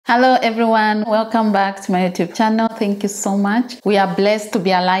Hello everyone, welcome back to my YouTube channel. Thank you so much. We are blessed to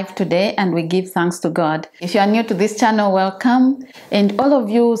be alive today and we give thanks to God. If you are new to this channel, welcome. And all of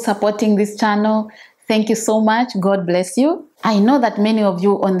you supporting this channel, thank you so much. God bless you. I know that many of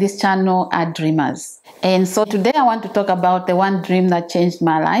you on this channel are dreamers. And so today I want to talk about the one dream that changed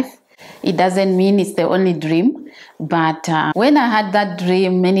my life. It doesn't mean it's the only dream, but when I had that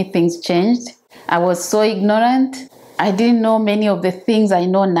dream, many things changed. I was so ignorant. I didn't know many of the things I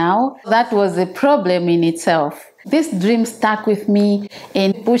know now. That was a problem in itself. This dream stuck with me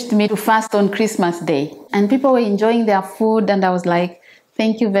and pushed me to fast on Christmas Day. And people were enjoying their food and I was like,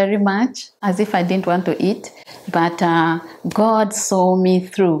 thank you very much, as if I didn't want to eat. But God saw me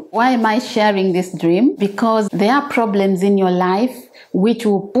through. Why am I sharing this dream? Because there are problems in your life which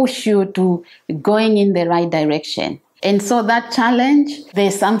will push you to going in the right direction. And so that challenge,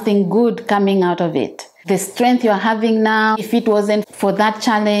 there's something good coming out of it. The strength you're having now, if it wasn't for that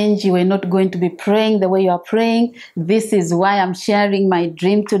challenge, you were not going to be praying the way you are praying. This is why I'm sharing my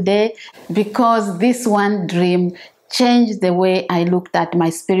dream today, because this one dream changed the way I looked at my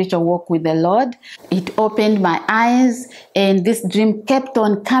spiritual walk with the Lord. It opened my eyes and this dream kept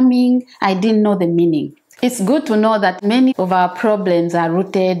on coming. I didn't know the meaning. It's good to know that many of our problems are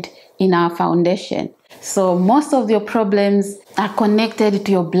rooted in our foundation. So most of your problems are connected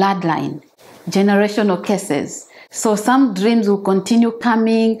to your bloodline. Generational cases. So some dreams will continue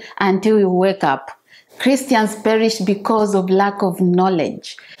coming until you wake up. Christians perish because of lack of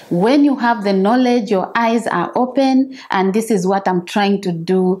knowledge. When you have the knowledge, your eyes are open, and this is what I'm trying to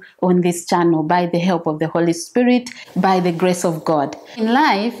do on this channel by the help of the Holy Spirit, by the grace of God. In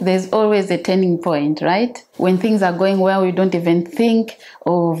life, there's always a turning point, right? When things are going well, we don't even think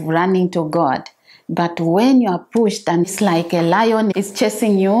of running to God. But when you are pushed and it's like a lion is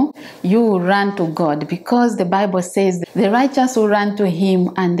chasing you, you run to God, because the Bible says the righteous will run to Him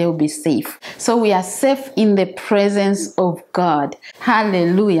and they'll be safe. So we are safe in the presence of God.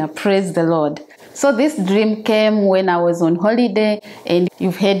 Hallelujah. Praise the Lord. So this dream came when I was on holiday, and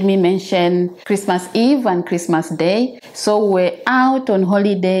you've heard me mention Christmas Eve and Christmas Day. So we're out on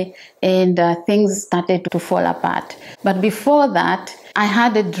holiday and things started to fall apart. But before that, I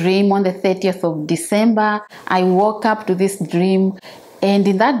had a dream on the 30th of December. I woke up to this dream, and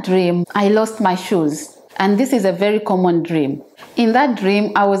in that dream, I lost my shoes. And this is a very common dream. In that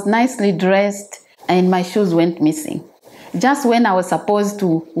dream, I was nicely dressed and my shoes went missing. Just when I was supposed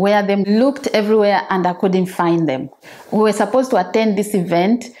to wear them, looked everywhere and I couldn't find them. We were supposed to attend this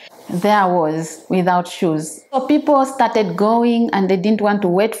event. There I was without shoes. So people started going and they didn't want to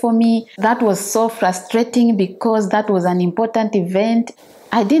wait for me. That was so frustrating because that was an important event.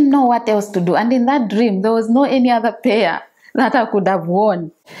 I didn't know what else to do. And in that dream, there was no any other pair that I could have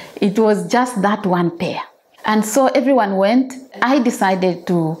worn. It was just that one pair. And so everyone went. I decided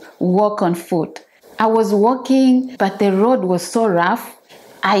to walk on foot. I was walking, but the road was so rough.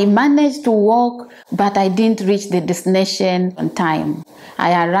 I managed to walk, but I didn't reach the destination on time.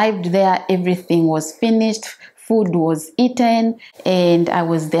 I arrived there, everything was finished, food was eaten, and I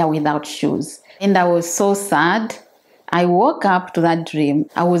was there without shoes. And I was so sad. I woke up to that dream.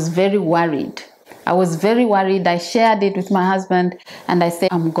 I was very worried. I shared it with my husband, and I said,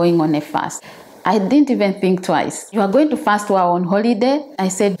 I'm going on a fast. I didn't even think twice. You are going to fast while on holiday? I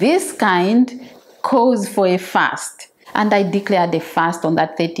said, this kind calls for a fast. And I declared a fast on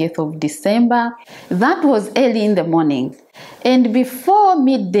that 30th of December. That was early in the morning. And before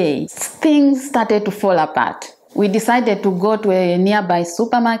midday, things started to fall apart. We decided to go to a nearby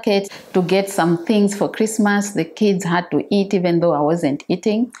supermarket to get some things for Christmas. The kids had to eat, even though I wasn't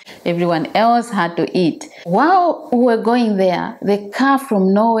eating. Everyone else had to eat. While we were going there, the car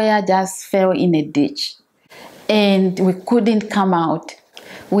from nowhere just fell in a ditch. And we couldn't come out.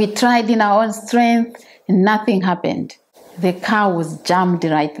 We tried in our own strength, and nothing happened. The car was jammed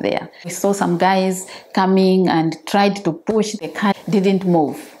right there. We saw some guys coming and tried to push. The car didn't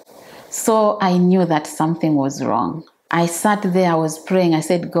move. So I knew that something was wrong. I sat there, I was praying. I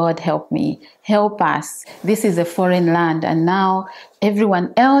said, God, help me, help us. This is a foreign land, and now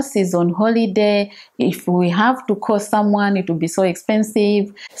everyone else is on holiday. If we have to call someone, it would be so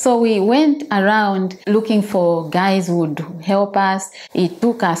expensive. So we went around looking for guys who would help us. It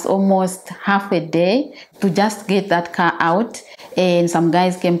took us almost half a day to just get that car out, and some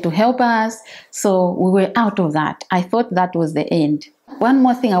guys came to help us. So we were out of that. I thought that was the end. One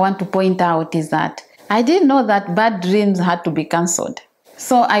more thing I want to point out is that I didn't know that bad dreams had to be cancelled.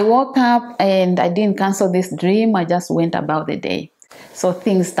 So I woke up and I didn't cancel this dream. I just went about the day. So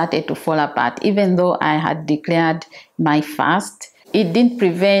things started to fall apart. Even though I had declared my fast, it didn't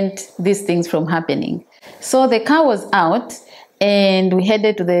prevent these things from happening. So the car was out and we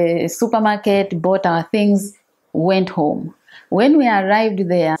headed to the supermarket, bought our things, went home. When we arrived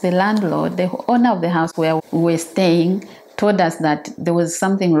there, the landlord, the owner of the house where we were staying, told us that there was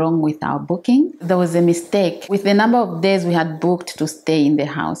something wrong with our booking. There was a mistake with the number of days we had booked to stay in the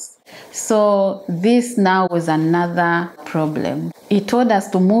house. So this now was another problem. He told us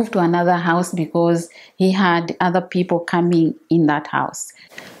to move to another house because he had other people coming in that house.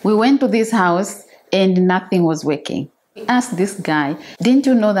 We went to this house and nothing was working. We asked this guy, didn't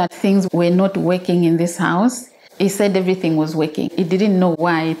you know that things were not working in this house? He said everything was working. He didn't know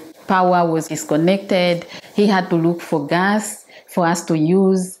why power was disconnected. He had to look for gas for us to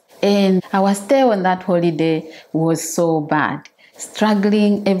use. And our stay on that holiday was so bad,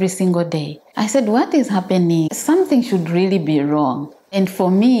 struggling every single day. I said, what is happening? Something should really be wrong. And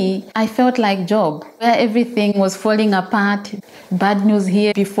for me, I felt like Job, where everything was falling apart. Bad news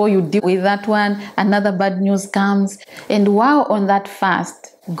here, before you deal with that one, another bad news comes. And while on that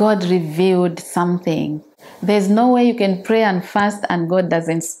fast, God revealed something. There's no way you can pray and fast and God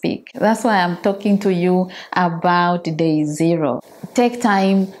doesn't speak. That's why I'm talking to you about day 0. Take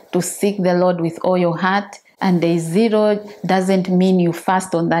time to seek the Lord with all your heart. And day 0 doesn't mean you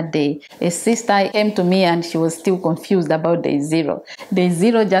fast on that day. A sister came to me and she was still confused about day 0. Day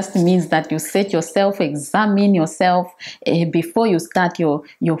 0 just means that you set yourself, examine yourself before you start your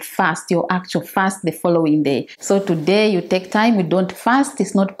fast, your actual fast the following day. So today you take time, you don't fast.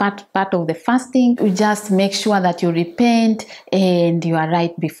 It's not part of the fasting. You just make sure that you repent and you are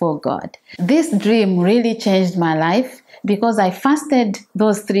right before God. This dream really changed my life because I fasted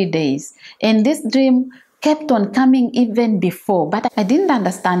those 3 days. And this dream kept on coming even before, but I didn't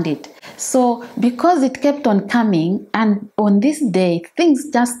understand it. So because it kept on coming, and on this day, things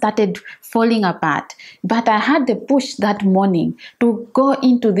just started falling apart. But I had the push that morning to go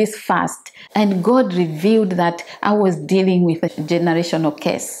into this fast, and God revealed that I was dealing with a generational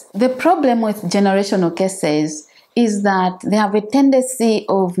curse. The problem with generational curses is that they have a tendency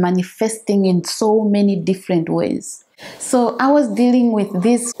of manifesting in so many different ways. So I was dealing with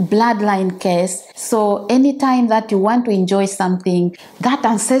this bloodline curse. So anytime that you want to enjoy something, that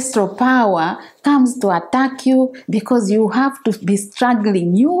ancestral power comes to attack you because you have to be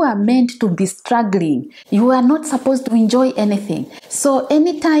struggling. You are meant to be struggling. You are not supposed to enjoy anything. So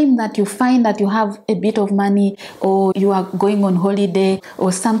anytime that you find that you have a bit of money or you are going on holiday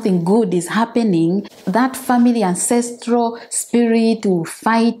or something good is happening, that family ancestral spirit will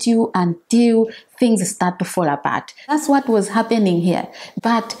fight you until things start to fall apart. That's what was happening here.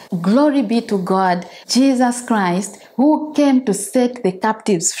 But glory be to God, Jesus Christ, who came to set the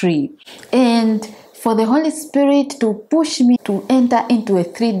captives free. And for the Holy Spirit to push me to enter into a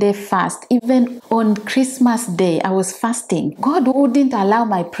 3-day fast. Even on Christmas Day, I was fasting. God wouldn't allow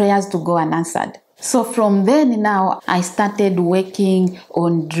my prayers to go unanswered. So from then now, I started working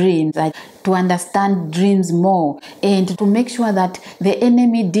on dreams, to understand dreams more and to make sure that the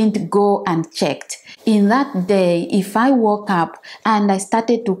enemy didn't go unchecked. In that day, if I woke up and I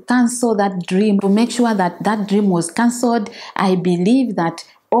started to cancel that dream, to make sure that that dream was cancelled, I believe that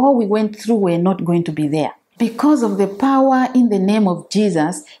all we went through were not going to be there. Because of the power in the name of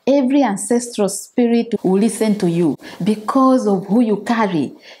Jesus, every ancestral spirit will listen to you because of who you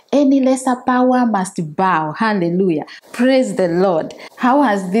carry. Any lesser power must bow. Hallelujah. Praise the Lord. How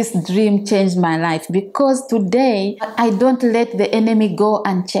has this dream changed my life? Because today, I don't let the enemy go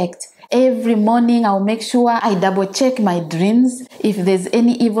unchecked. Every morning, I'll make sure I double check my dreams. If there's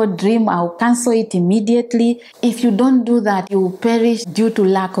any evil dream, I'll cancel it immediately. If you don't do that, you will perish due to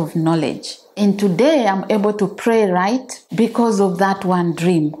lack of knowledge. And today, I'm able to pray right because of that one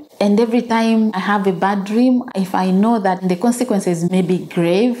dream. And every time I have a bad dream, if I know that the consequences may be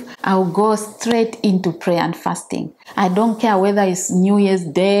grave, I'll go straight into prayer and fasting. I don't care whether it's New Year's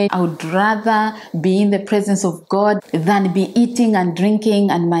Day. I would rather be in the presence of God than be eating and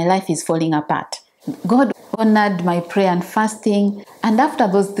drinking and my life is falling apart. God honored my prayer and fasting. And after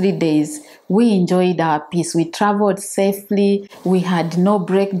those 3 days, we enjoyed our peace. We traveled safely. We had no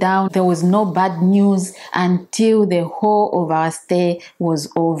breakdown. There was no bad news until the whole of our stay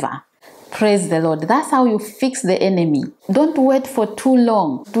was over. Praise the Lord. That's how you fix the enemy. Don't wait for too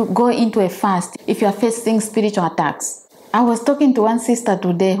long to go into a fast if you are facing spiritual attacks. I was talking to one sister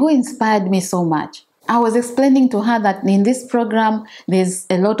today who inspired me so much. I was explaining to her that in this program, there's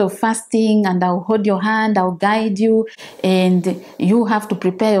a lot of fasting and I'll hold your hand, I'll guide you, and you have to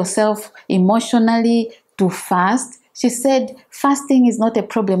prepare yourself emotionally to fast. She said, fasting is not a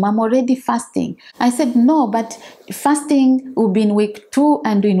problem. I'm already fasting. I said, no, but fasting will be in week 2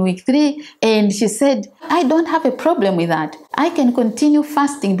 and in week 3. And she said, I don't have a problem with that. I can continue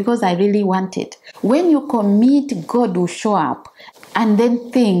fasting because I really want it. When you commit, God will show up, and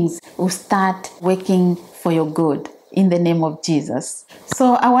then things will start working for your good. In the name of Jesus.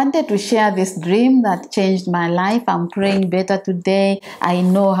 So I wanted to share this dream that changed my life. I'm praying better today. I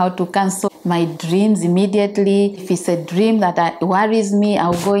know how to cancel my dreams immediately. If it's a dream that worries me,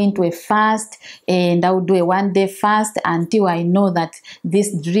 I'll go into a fast and I'll do a 1-day fast until I know that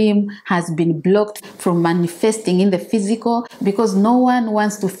this dream has been blocked from manifesting in the physical, because no one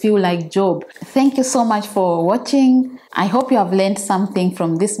wants to feel like Job. Thank you so much for watching. I hope you have learned something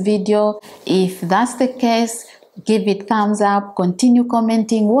from this video. If that's the case, give it thumbs up, continue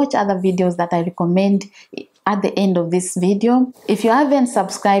commenting, watch other videos that I recommend at the end of this video. If you haven't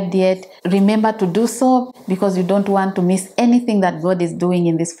subscribed yet, remember to do so, because you don't want to miss anything that God is doing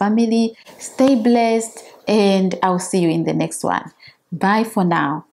in this family. Stay blessed, and I'll see you in the next one. Bye for now.